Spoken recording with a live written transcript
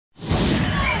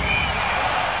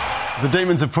The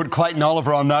Demons have put Clayton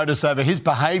Oliver on notice over his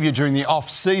behaviour during the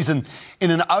off-season.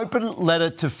 In an open letter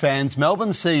to fans, Melbourne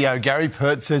CEO Gary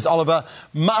Pert says Oliver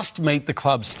must meet the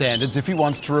club's standards if he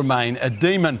wants to remain a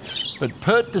Demon. But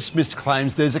Pert dismissed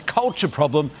claims there's a culture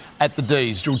problem at the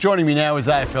D's. Joining me now is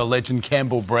AFL legend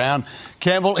Campbell Brown.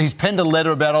 Campbell, he's penned a letter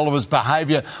about Oliver's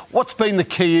behaviour. What's been the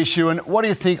key issue and what do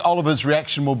you think Oliver's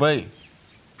reaction will be?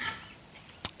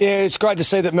 Yeah, it's great to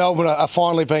see that Melbourne are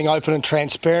finally being open and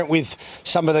transparent with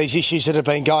some of these issues that have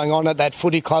been going on at that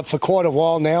footy club for quite a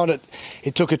while now. And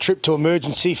it took a trip to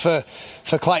emergency for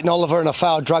Clayton Oliver and a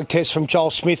failed drug test from Joel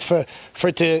Smith for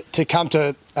it to come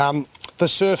to the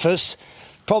surface.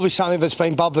 Probably something that's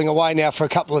been bubbling away now for a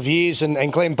couple of years.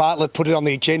 And Glenn Bartlett put it on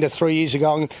the agenda 3 years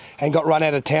ago and got run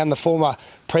out of town, the former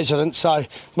president. So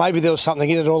maybe there was something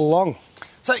in it all along.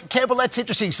 So, Campbell, that's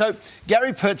interesting. So,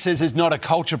 Gary Pert says there's not a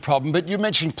culture problem, but you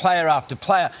mentioned player after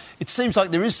player. It seems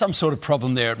like there is some sort of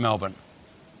problem there at Melbourne.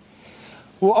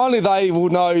 Well, only they will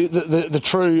know the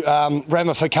true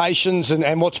ramifications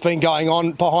and what's been going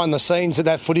on behind the scenes at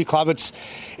that footy club.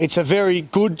 It's a very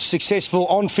good, successful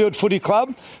on-field footy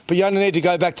club, but you only need to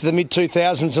go back to the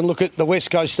mid-2000s and look at the West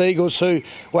Coast Eagles, who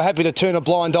were happy to turn a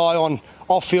blind eye on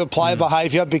off-field player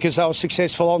behaviour because they were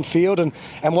successful on-field and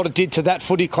what it did to that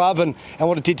footy club and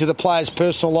what it did to the players'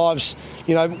 personal lives,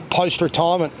 you know,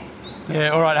 post-retirement. Yeah,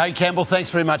 all right. Hey, Campbell,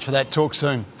 thanks very much for that. Talk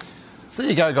soon. So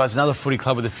there you go, guys, another footy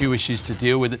club with a few issues to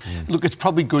deal with. Look, it's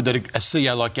probably good that a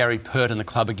CEO like Gary Pert and the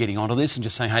club are getting onto this and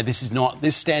just saying, hey, this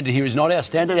standard here is not our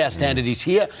standard is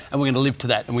here and we're going to live to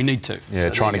that and we need to. Yeah, so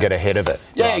trying to get ahead of it.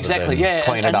 Yeah, exactly, yeah.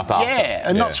 Clean it up after. Yeah,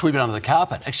 and not sweep it under the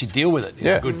carpet, actually deal with it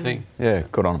is a good thing. Yeah,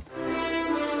 good on them.